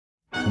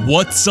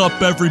What's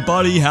up,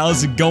 everybody?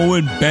 How's it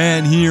going?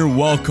 Ban here.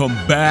 Welcome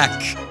back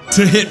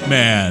to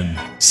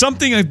Hitman.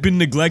 Something I've been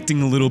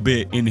neglecting a little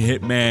bit in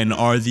Hitman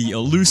are the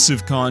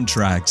elusive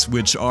contracts,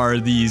 which are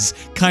these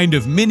kind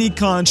of mini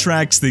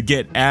contracts that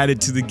get added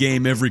to the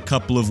game every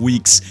couple of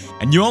weeks,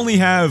 and you only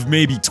have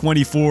maybe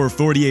 24 or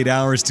 48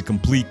 hours to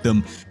complete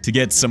them to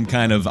get some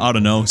kind of, I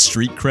don't know,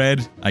 street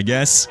cred, I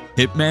guess?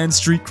 Hitman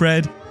street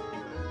cred?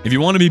 If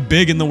you want to be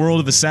big in the world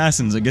of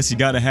assassins, I guess you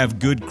gotta have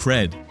good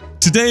cred.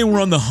 Today we're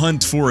on the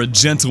hunt for a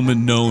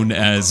gentleman known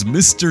as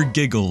Mr.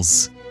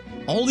 Giggles.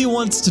 All he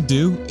wants to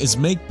do is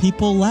make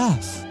people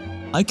laugh.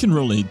 I can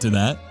relate to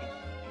that.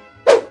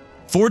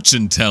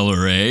 Fortune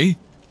teller, eh?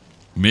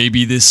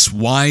 Maybe this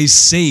wise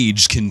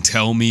sage can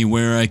tell me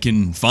where I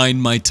can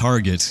find my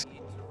target.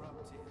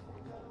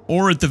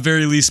 Or at the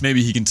very least,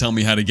 maybe he can tell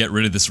me how to get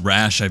rid of this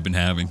rash I've been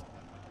having.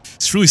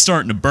 It's really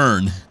starting to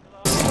burn.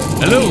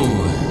 Hello!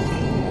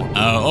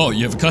 Oh,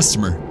 you have a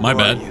customer. My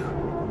bad.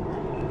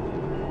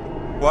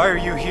 Why are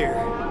you here?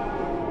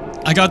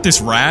 I got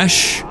this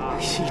rash.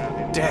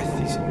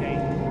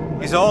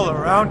 Death is all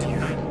around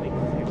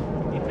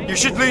you. You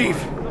should leave.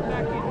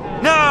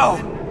 Now!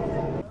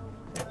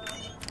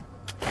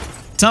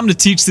 Time to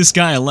teach this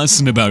guy a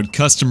lesson about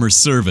customer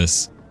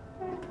service.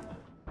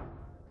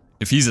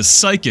 If he's a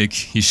psychic,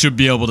 he should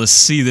be able to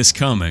see this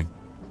coming.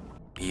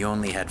 He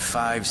only had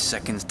 5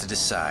 seconds to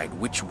decide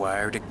which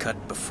wire to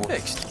cut before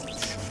fixed.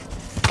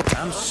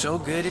 I'm so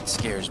good it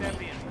scares me.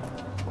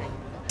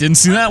 Didn't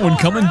see that one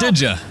coming, did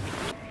ya?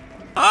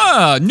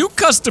 Ah, new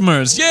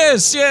customers.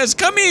 Yes,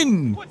 come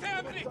in.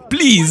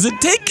 Please,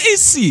 take a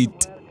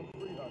seat.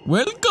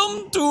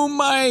 Welcome to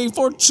my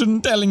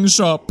fortune-telling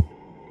shop.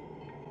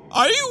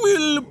 I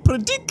will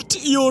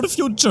predict your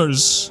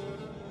futures.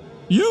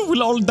 You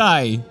will all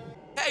die.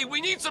 Hey,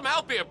 we need some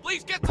help here.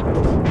 Please get some.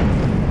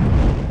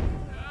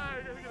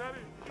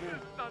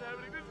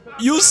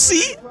 You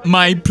see,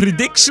 my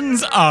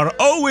predictions are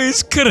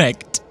always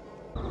correct.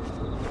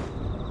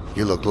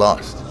 You look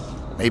lost.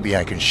 Maybe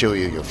I can show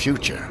you your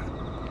future.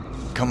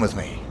 Come with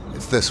me.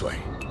 It's this way.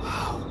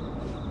 Wow.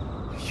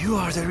 You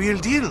are the real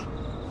deal.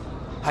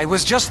 I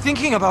was just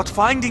thinking about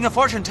finding a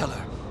fortune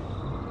teller.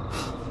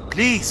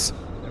 Please,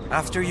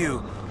 after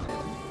you.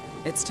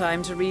 It's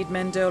time to read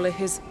Mendola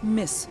his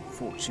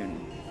misfortune.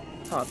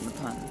 Pardon the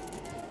pun.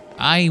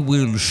 I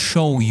will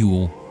show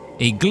you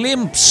a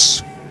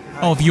glimpse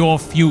of your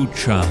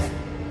future.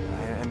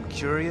 I am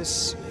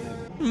curious.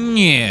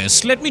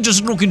 Yes, let me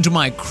just look into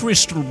my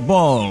crystal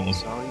ball.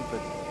 Sorry,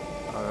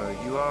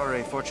 but you are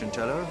a fortune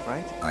teller,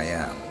 right? I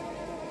am.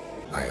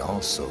 I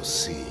also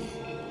see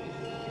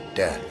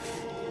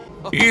death.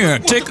 Here,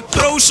 take a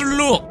closer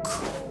look.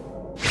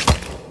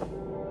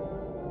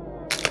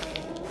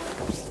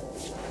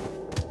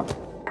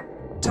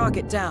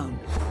 Target down.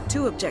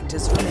 2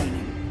 objectives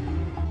remaining.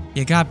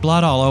 You got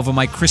blood all over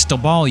my crystal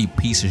ball, you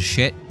piece of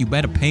shit. You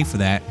better pay for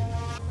that.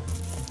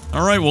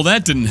 Alright, well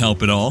that didn't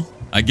help at all.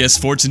 I guess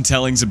fortune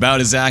telling's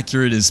about as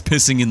accurate as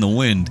pissing in the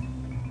wind.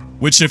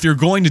 Which, if you're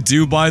going to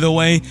do, by the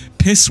way,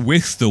 piss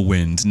with the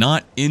wind,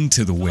 not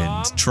into the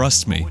wind.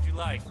 Trust me.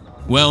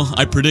 Well,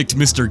 I predict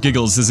Mr.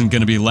 Giggles isn't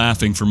gonna be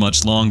laughing for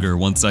much longer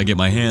once I get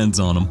my hands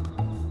on him.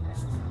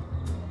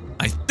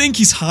 I think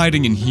he's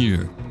hiding in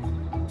here.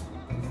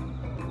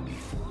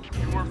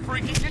 We're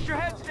freaking. Get your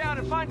heads down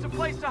and find some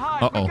place to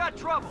hide. Uh-oh. We've got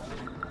trouble.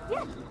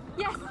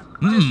 Yes.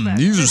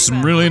 These are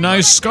some really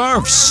nice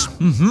scarves.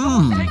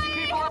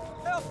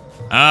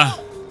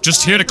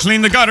 Just here to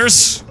clean the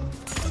gutters.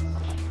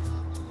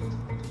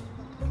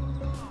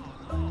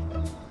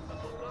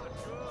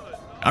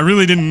 I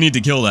really didn't need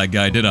to kill that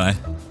guy, did I?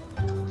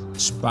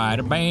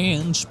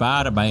 Spider-Man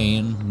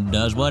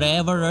does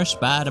whatever a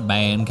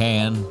Spider-Man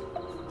can.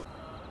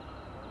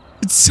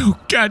 It's so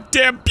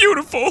goddamn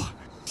beautiful.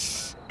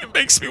 It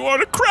makes me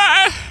want to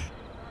cry.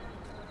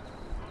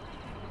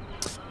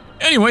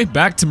 Anyway,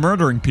 back to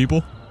murdering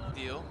people.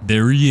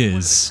 There he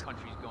is,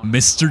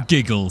 Mr.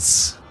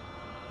 Giggles.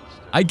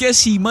 I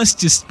guess he must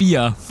just be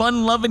a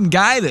fun-loving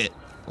guy that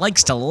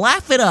likes to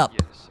laugh it up.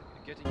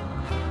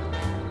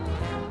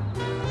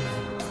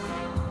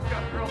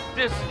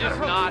 This is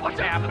not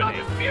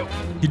happening.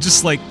 He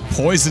just like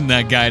poisoned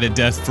that guy to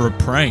death for a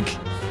prank.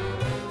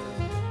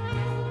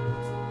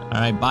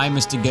 Alright, bye,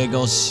 Mr.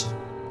 Giggles.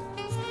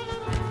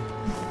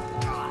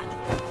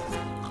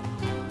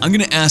 I'm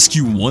gonna ask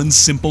you one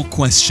simple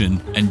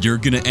question, and you're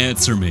gonna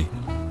answer me.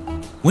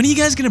 When are you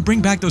guys gonna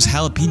bring back those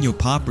jalapeno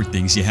popper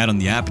things you had on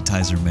the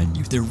appetizer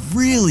menu? They're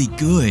really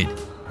good.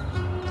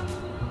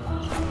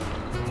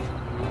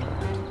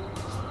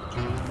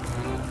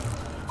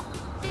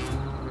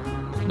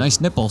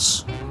 Nice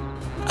nipples.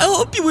 I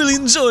hope you will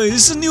enjoy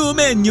this new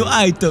menu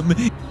item.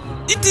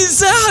 It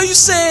is, how you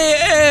say,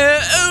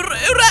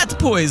 rat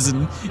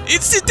poison.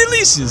 It's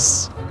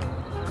delicious.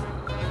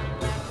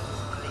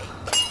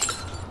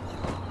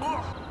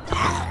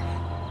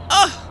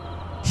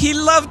 He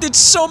loved it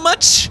so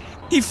much,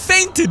 he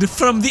fainted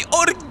from the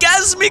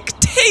orgasmic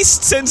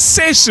taste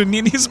sensation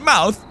in his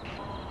mouth.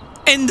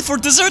 And for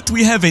dessert,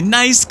 we have a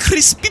nice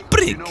crispy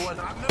brick.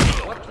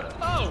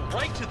 Oh,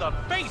 right to the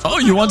face, Oh,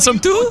 you want some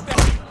too?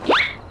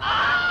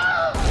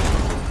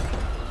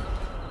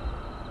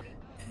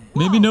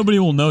 Maybe nobody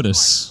will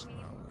notice.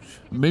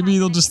 Maybe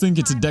they'll just think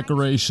it's a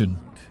decoration.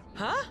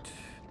 Huh?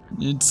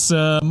 It's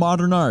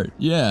modern art.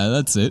 Yeah,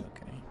 that's it.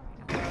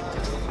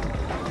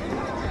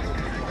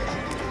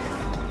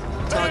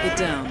 Target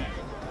down.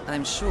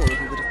 I'm sure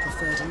he would have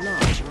preferred a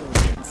larger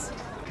audience.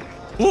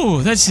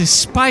 Oh, that's a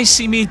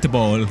spicy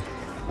meatball.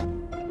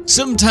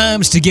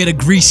 Sometimes to get a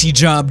greasy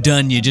job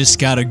done, you just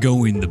gotta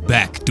go in the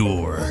back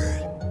door.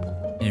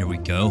 There we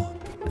go.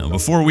 Now,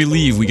 before we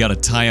leave, we gotta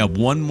tie up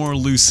one more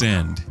loose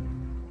end.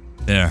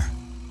 There.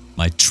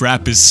 My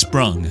trap is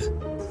sprung.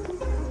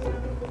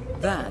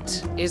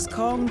 That is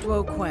Kong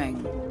Duo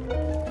Kwang.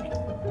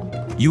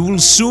 You will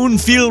soon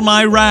feel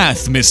my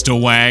wrath, Mr.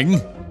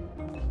 Wang.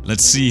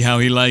 Let's see how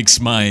he likes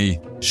my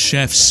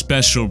chef's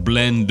special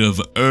blend of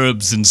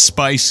herbs and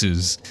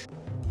spices.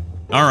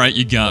 Alright,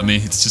 you got me.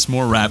 It's just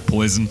more rat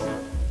poison.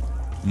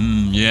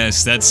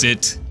 Yes, that's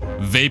it.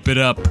 Vape it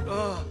up.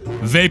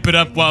 Vape it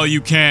up while you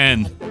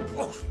can.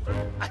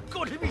 I'm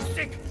going to be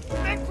sick.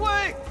 Make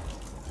way!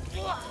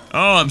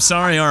 Oh, I'm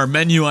sorry our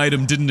menu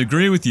item didn't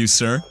agree with you,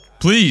 sir.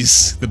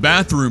 Please, the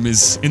bathroom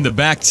is in the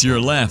back to your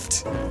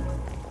left.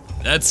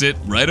 That's it,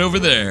 right over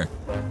there.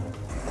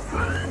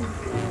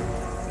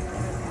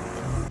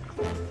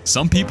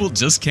 Some people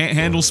just can't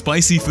handle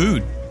spicy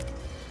food.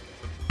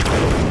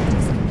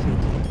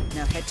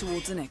 Now head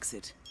towards an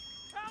exit.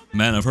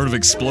 Man, I've heard of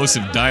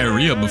explosive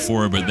diarrhea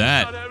before, but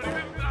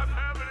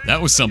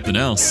that was something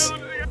else.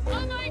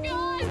 Oh my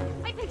god!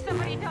 I think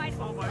somebody died.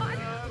 Oh my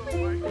god!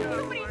 Please,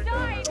 somebody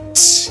died.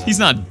 He's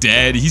not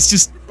dead, he's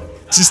just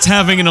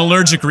having an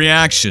allergic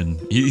reaction.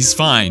 He's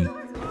fine.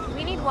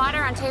 We need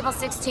water on table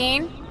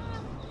 16.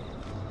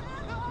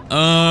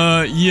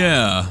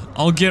 Yeah.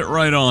 I'll get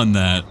right on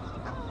that.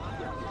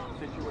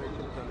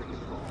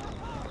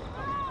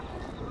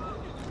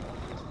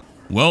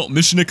 Well,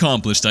 mission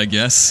accomplished, I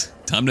guess.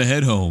 Time to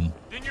head home.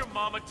 Didn't your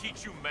mama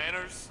teach you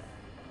manners?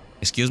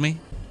 Excuse me?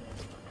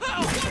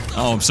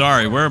 Oh, I'm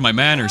sorry. Where are my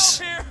manners?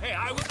 Hey,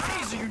 I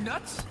was. Are you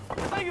nuts?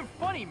 It's not even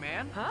funny,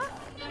 man. Huh?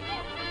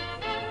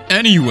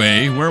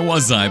 Anyway, where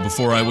was I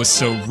before I was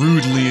so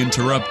rudely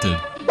interrupted?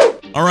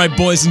 Alright,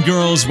 boys and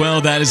girls,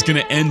 well, that is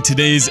gonna end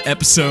today's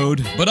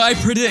episode, but I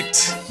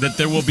predict that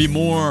there will be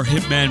more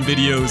Hitman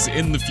videos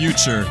in the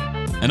future.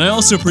 And I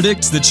also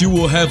predict that you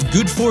will have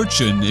good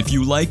fortune if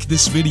you like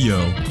this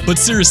video. But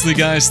seriously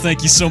guys,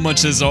 thank you so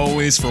much as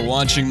always for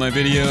watching my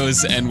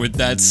videos, and with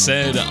that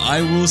said,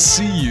 I will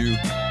see you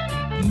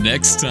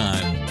next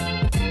time.